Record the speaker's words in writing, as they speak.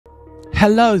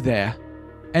Hello there,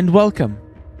 and welcome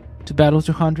to Battle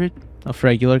 200 of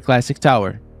regular Classic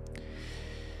Tower.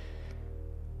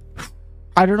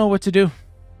 I don't know what to do.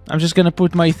 I'm just gonna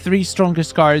put my 3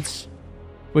 strongest cards,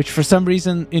 which for some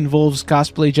reason involves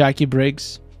Cosplay Jacqui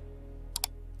Briggs,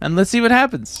 and let's see what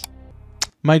happens.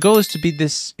 My goal is to beat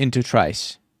this in 2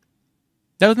 tries.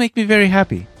 That would make me very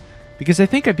happy, because I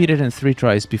think I beat it in 3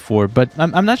 tries before, but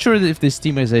I'm not sure if this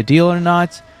team is ideal or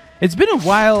not. It's been a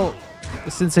while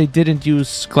since I didn't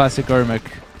use Classic Ermac.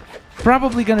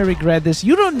 Probably gonna regret this.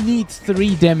 You don't need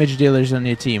 3 damage dealers on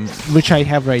your team, which I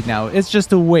have right now. It's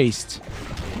just a waste.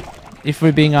 If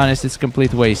we're being honest, it's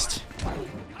complete waste.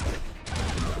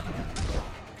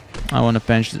 I want to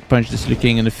punch this Liu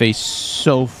Kang in the face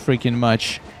so freaking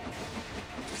much.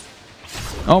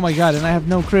 Oh my god, and I have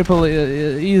no cripple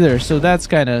either, so that's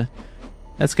kind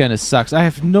of sucks. I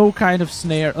have no kind of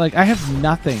snare. Like, I have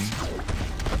nothing.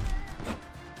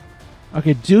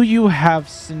 Okay, do you have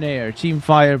snare? Team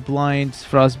Fire, Blind,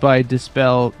 Frostbite,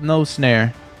 Dispel. No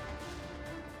snare.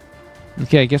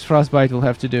 Okay, I guess Frostbite will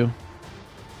have to do.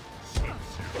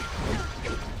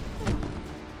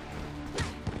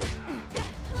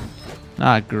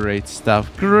 Ah, great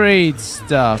stuff. Great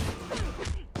stuff.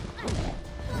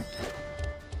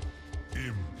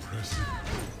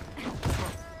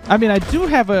 I mean, I do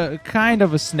have a kind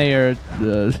of a snare.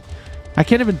 I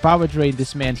can't even power drain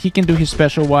this man. He can do his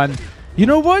special one. You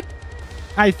know what?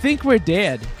 I think we're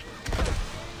dead.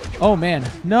 Oh, man.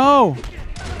 No.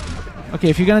 Okay,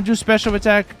 if you're gonna do special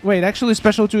attack... Wait, actually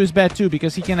special 2 is bad too,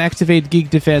 because he can activate Geek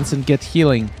Defense and get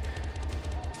healing.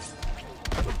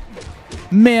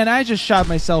 Man, I just shot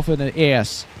myself in the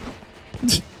ass.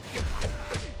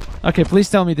 Okay, please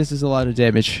tell me this is a lot of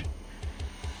damage.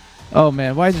 Oh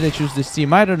man, why did I choose this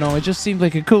team? I don't know, it just seemed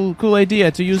like a cool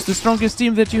idea to use the strongest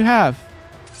team that you have.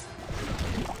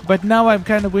 But now I'm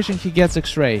kind of wishing he gets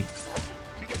X-Ray.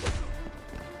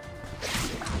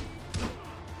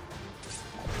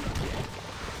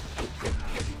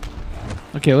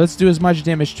 Okay, let's do as much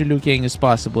damage to Liu Kang as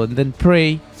possible and then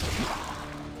pray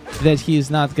that he is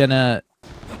not gonna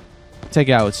take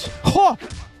out. Oh!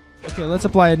 Okay, let's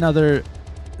apply another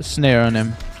snare on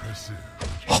him.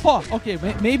 Oh, okay,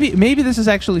 maybe this is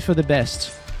actually for the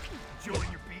best.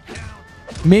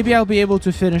 Maybe I'll be able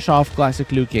to finish off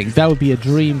Classic Liu Kang. That would be a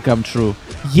dream come true.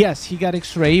 Yes, he got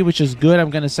X-Ray, which is good.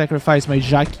 I'm gonna sacrifice my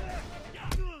Jacqui.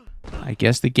 I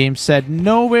guess the game said,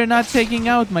 no, we're not taking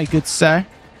out, my good sir.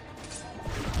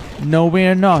 No,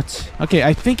 we're not. Okay,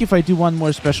 I think if I do one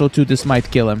more special 2, this might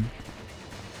kill him.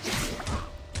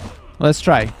 Let's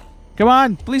try. Come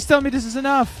on, please tell me this is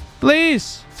enough.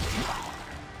 Please.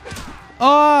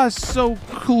 Oh, so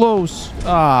close.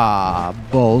 Ah,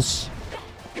 balls.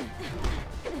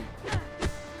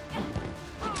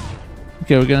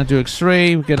 Okay, we're gonna do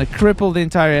X-Ray. We're gonna cripple the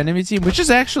entire enemy team, which is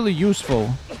actually useful.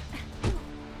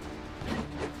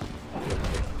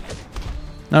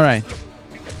 Alright.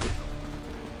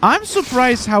 I'm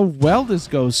surprised how well this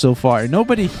goes so far.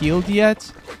 Nobody healed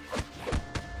yet.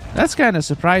 That's kind of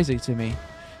surprising to me.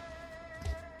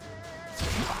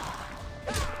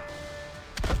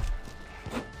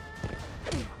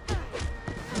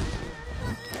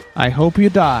 I hope you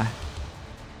die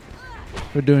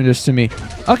for doing this to me.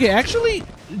 Okay, actually,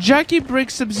 Jacqui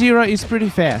Briggs Sub-Zero is pretty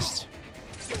fast.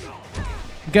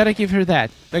 Gotta give her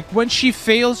that. Like, when she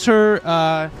fails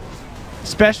her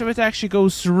special attack, she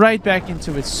goes right back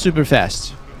into it super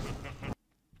fast.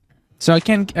 So I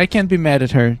can't be mad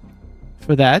at her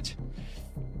for that.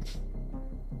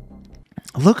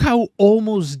 Look how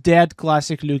almost dead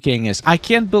Classic Liu Kang is. I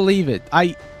can't believe it.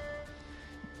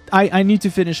 I need to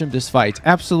finish him this fight.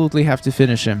 Absolutely have to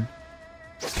finish him.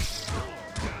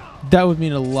 That would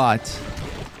mean a lot.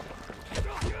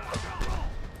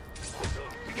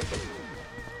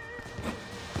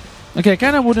 Okay, I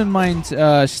kind of wouldn't mind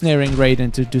snaring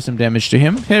Raiden to do some damage to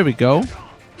him. Here we go.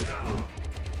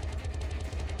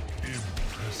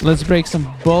 Let's break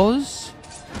some bows.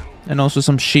 And also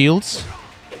some shields.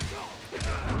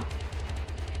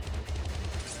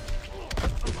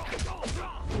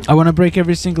 I want to break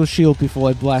every single shield before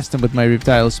I blast him with my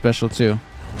Reptile special too.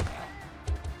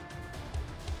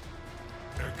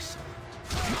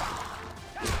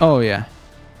 Oh yeah.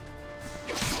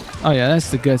 Oh yeah,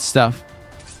 that's the good stuff.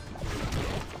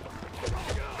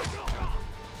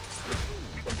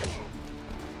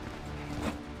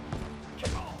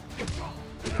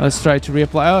 Let's try to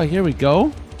reapply. Oh, here we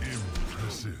go.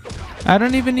 I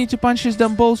don't even need to punch his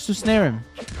dumb balls to snare him.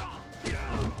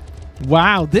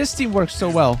 Wow, this team works so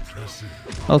well.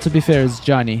 Well, to be fair, it's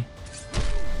Johnny.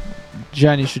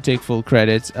 Johnny should take full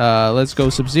credit. Let's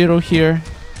go Sub-Zero here.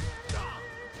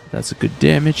 That's a good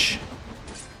damage.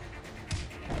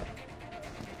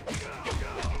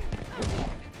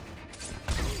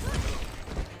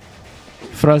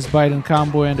 Frostbite and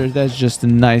combo ender. That's just a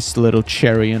nice little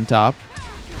cherry on top.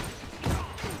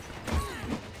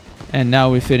 And now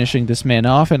we're finishing this man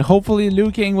off. And hopefully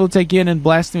Liu Kang will take in and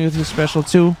blast me with his special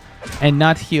 2 and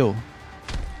not heal.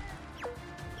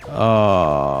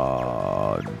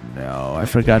 Oh, no. I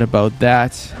forgot about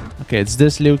that. Okay, it's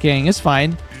this Liu Kang. It's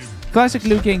fine. Classic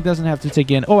Liu Kang doesn't have to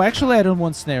take in. Oh, actually, I don't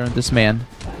want snare on this man.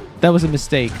 That was a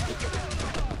mistake.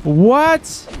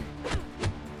 What?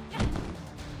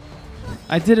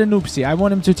 I did an oopsie. I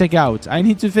want him to take out. I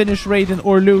need to finish Raiden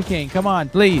or Liu Kang. Come on,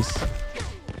 please.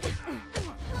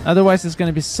 Otherwise, it's going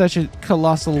to be such a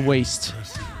colossal waste.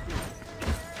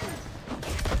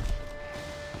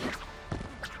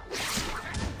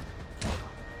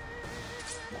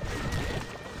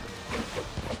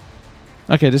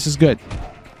 Okay, this is good.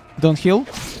 Don't heal.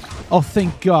 Oh,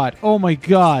 thank God. Oh, my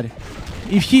God.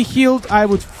 If he healed, I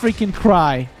would freaking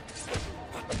cry.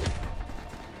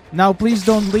 Now, please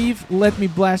don't leave. Let me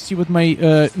blast you with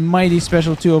my mighty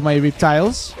special 2 of my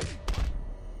reptiles.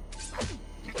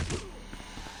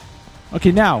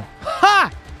 Okay, now.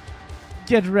 Ha!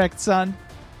 Get wrecked, son.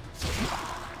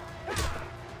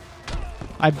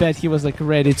 I bet he was like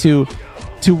ready to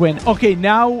win. Okay,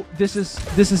 now this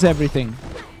is everything.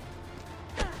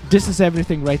 This is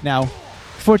everything right now.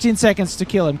 14 seconds to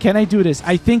kill him. Can I do this?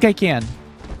 I think I can.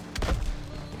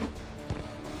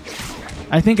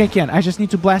 I think I can. I just need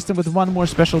to blast him with one more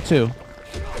special 2.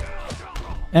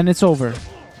 And it's over.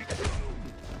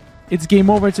 It's game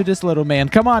over to this little man.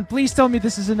 Come on, please tell me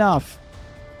this is enough.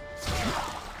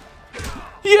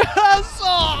 Yes!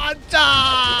 Oh,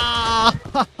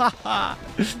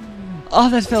 oh,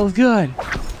 that felt good.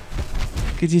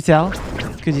 Could you tell?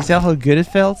 Could you tell how good it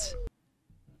felt?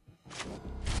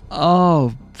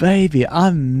 Oh, baby,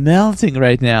 I'm melting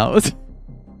right now.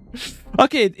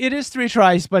 Okay, it is 3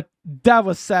 tries, but that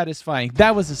was satisfying.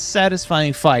 That was a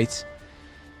satisfying fight.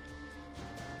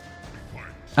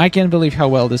 I can't believe how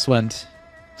well this went.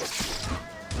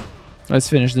 Let's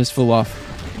finish this full off.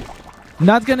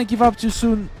 Not gonna give up too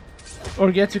soon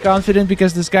or get too confident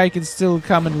because this guy can still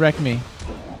come and wreck me.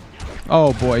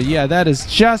 Oh boy, yeah, that is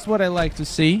just what I like to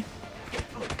see.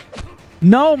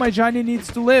 No, my Johnny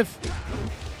needs to live.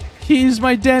 He's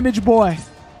my damage boy.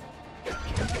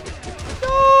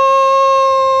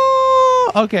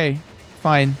 No! Okay,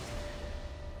 fine.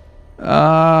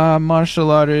 Martial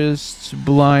artist,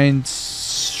 blind.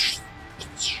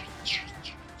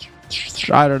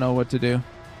 I don't know what to do.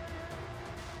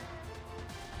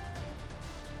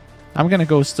 I'm gonna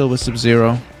go still with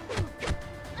Sub-Zero.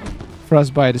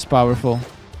 Frostbite is powerful.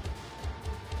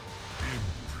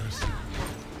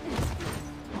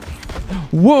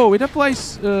 Whoa, it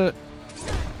applies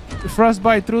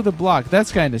Frostbite through the block.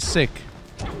 That's kind of sick.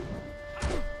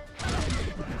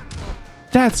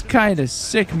 That's kind of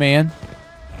sick, man.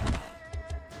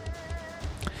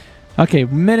 Okay,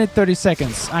 minute 30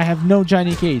 seconds. I have no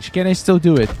Johnny Cage. Can I still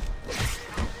do it?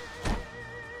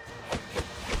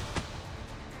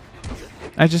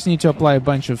 I just need to apply a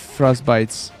bunch of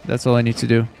Frostbites. That's all I need to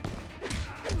do.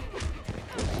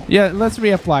 Yeah, let's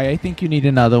reapply. I think you need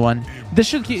another one. This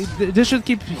should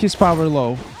keep his power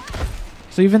low.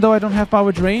 So even though I don't have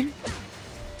power drain,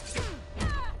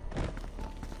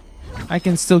 I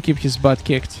can still keep his butt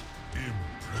kicked.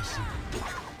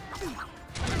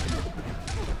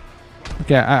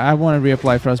 Okay, I want to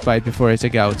reapply Frostbite before I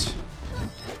take out.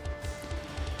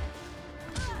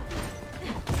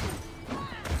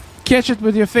 Catch it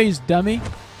with your face, dummy.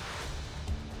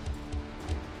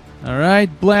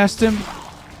 Alright, blast him.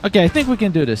 Okay, I think we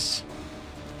can do this.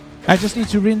 I just need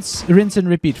to rinse and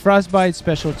repeat. Frostbite,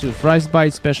 special 2.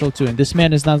 Frostbite, special 2. And this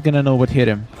man is not gonna know what hit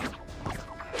him.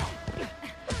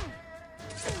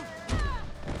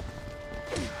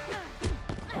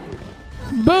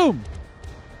 Boom!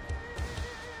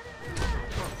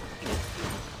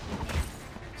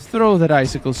 Throw that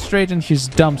icicle straight in his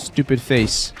dumb, stupid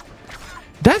face.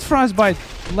 That Frostbite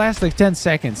lasts like 10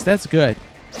 seconds. That's good.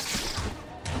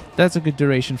 That's a good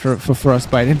duration for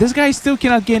Frostbite. And this guy still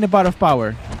cannot gain a bar of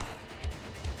power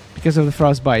because of the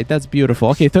Frostbite. That's beautiful.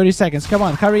 Okay, 30 seconds. Come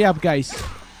on, hurry up, guys.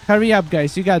 Hurry up,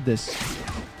 guys. You got this.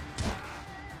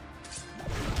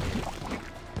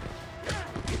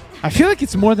 I feel like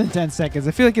it's more than 10 seconds.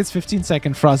 I feel like it's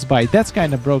 15-second Frostbite. That's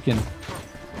kind of broken.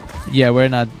 Yeah, we're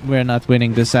not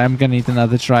winning this. I'm gonna need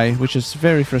another try, which is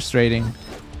very frustrating.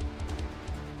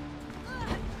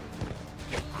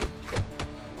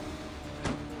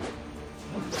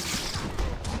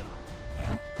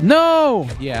 No!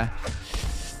 Yeah.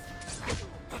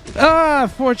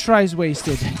 Ah, 4 tries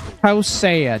wasted. How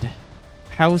sad.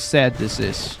 How sad this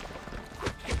is.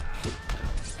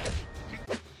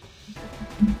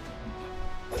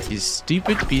 You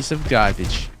stupid piece of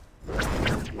garbage.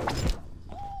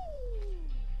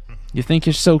 You think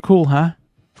you're so cool, huh?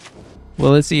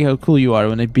 Well, let's see how cool you are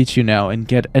when I beat you now and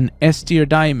get an S tier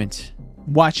diamond.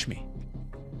 Watch me.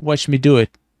 Watch me do it.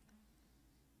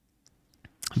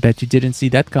 Bet you didn't see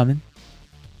that coming.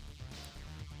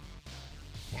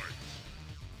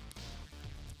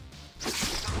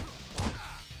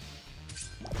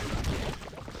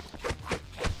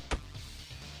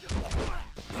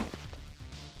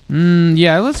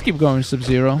 Yeah, let's keep going,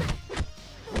 Sub-Zero.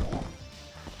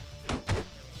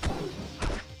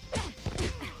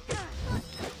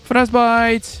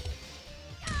 Frostbite!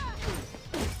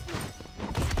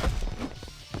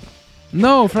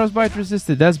 No, Frostbite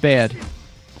resisted. That's bad.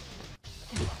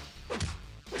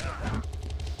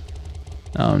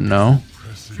 Oh no.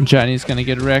 Johnny's gonna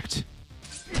get wrecked.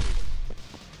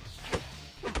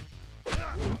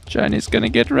 Johnny's gonna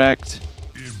get wrecked.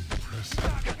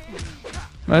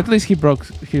 Well, at least he broke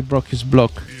his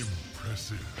block.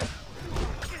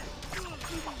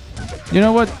 You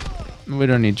know what? We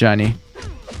don't need Johnny.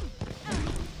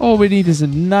 All we need is a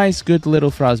nice, good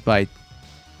little Frostbite.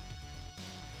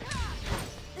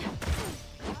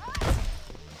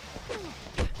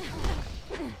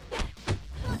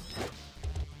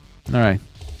 Alright.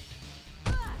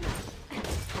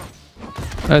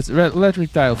 Let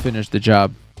Reptile finish the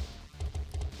job.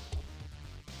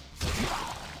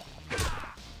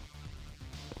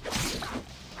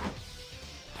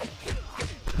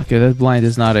 Okay, that blind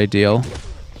is not ideal,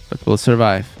 but we'll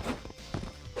survive.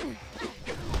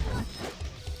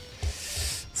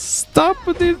 Stop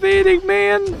with the evading,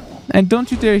 man! And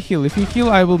don't you dare heal. If you heal,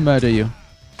 I will murder you.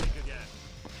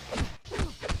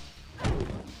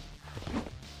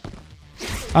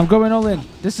 I'm going all in.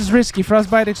 This is risky.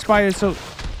 Frostbite expired, so...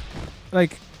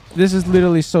 Like, this is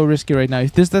literally so risky right now.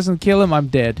 If this doesn't kill him, I'm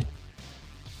dead.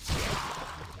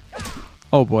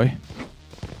 Oh boy.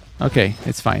 Okay,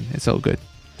 it's fine. It's all good.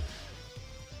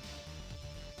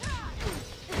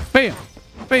 Bam!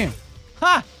 Bam!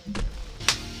 Ha!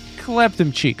 Clap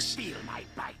them cheeks.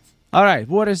 Alright,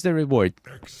 what is the reward?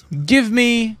 Give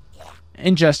me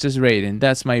Injustice Raiden.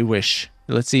 That's my wish.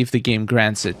 Let's see if the game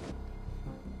grants it.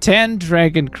 10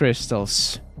 Dragon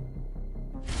Crystals.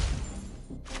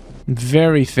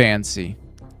 Very fancy.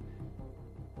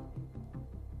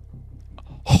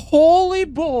 Holy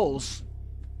balls!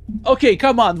 Okay,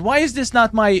 come on. Why is this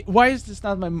not my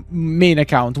main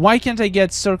account? Why can't I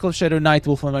get Circle of Shadow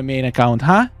Nightwolf on my main account,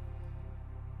 huh?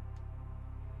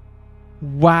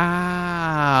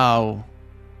 Wow.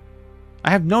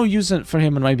 I have no use for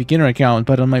him on my beginner account,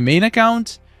 but on my main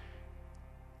account,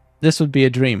 this would be a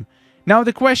dream. Now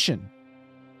the question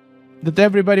that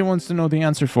everybody wants to know the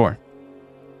answer for.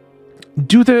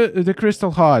 Do the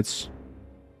crystal hearts,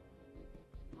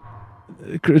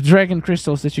 dragon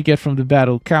crystals that you get from the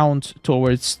battle, count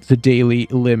towards the daily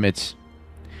limit?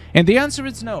 And the answer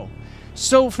is no.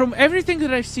 So from everything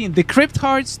that I've seen, the crypt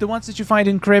hearts, the ones that you find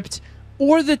in crypt,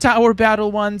 or the tower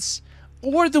battle ones,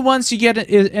 or the ones you get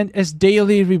as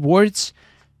daily rewards,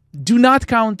 do not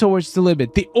count towards the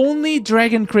limit. The only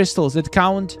dragon crystals that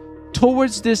count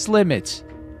towards this limit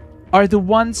are the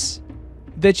ones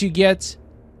that you get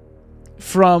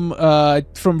from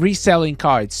reselling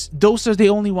cards. Those are the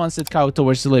only ones that count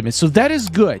towards the limit. So that is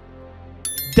good.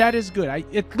 That is good.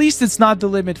 At least it's not the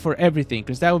limit for everything,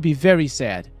 because that would be very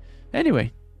sad.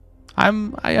 Anyway, I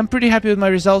am pretty happy with my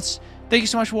results. Thank you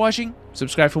so much for watching.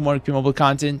 Subscribe for more HappyMobile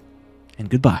content, and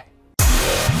goodbye.